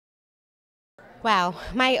Wow,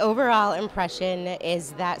 my overall impression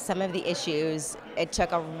is that some of the issues, it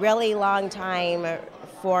took a really long time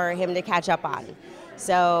for him to catch up on.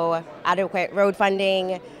 So, adequate road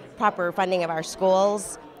funding, proper funding of our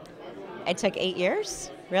schools, it took 8 years,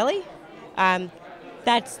 really? Um,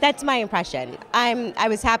 that's my impression. I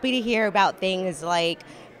was happy to hear about things like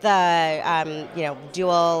the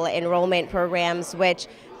dual enrollment programs, which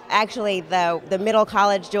actually the middle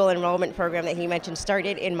college dual enrollment program that he mentioned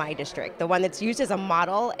started in my district. The one that's used as a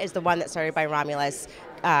model is the one that started by Romulus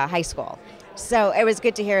High School. So it was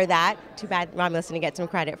good to hear that. Too bad Romulus didn't get some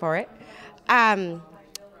credit for it. Um,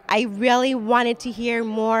 I really wanted to hear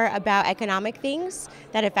more about economic things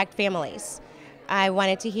that affect families. I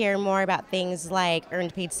wanted to hear more about things like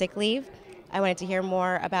earned paid sick leave. I wanted to hear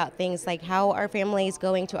more about things like how are families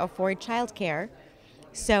going to afford childcare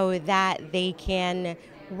so that they can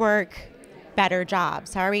work better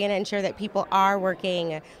jobs? How are we going to ensure that people are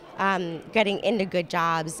working, getting into good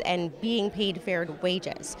jobs, and being paid fair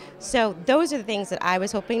wages? So those are the things that I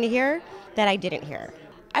was hoping to hear that I didn't hear.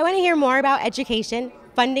 I want to hear more about education,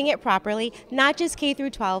 funding it properly, not just K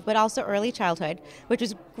through 12, but also early childhood, which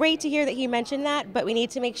was great to hear that he mentioned that, but we need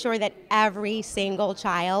to make sure that every single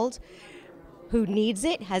child who needs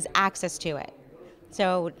it has access to it.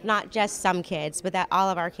 So not just some kids, but that all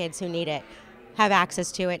of our kids who need it have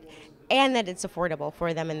access to it, and that it's affordable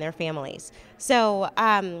for them and their families. So,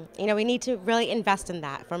 we need to really invest in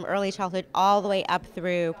that from early childhood all the way up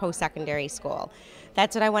through post-secondary school.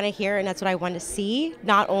 That's what I want to hear, and that's what I want to see,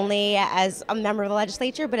 not only as a member of the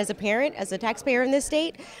legislature, but as a parent, as a taxpayer in this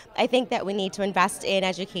state. I think that we need to invest in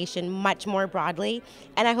education much more broadly,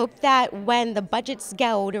 and I hope that when the budgets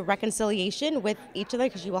go to reconciliation with each other,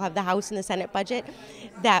 because you will have the House and the Senate budget,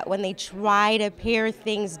 that when they try to pare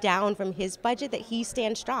things down from his budget, that he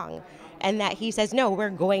stands strong, and that he says, no, we're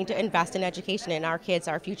going to invest in education in our kids,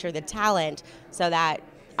 our future, the talent, so that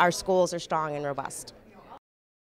our schools are strong and robust.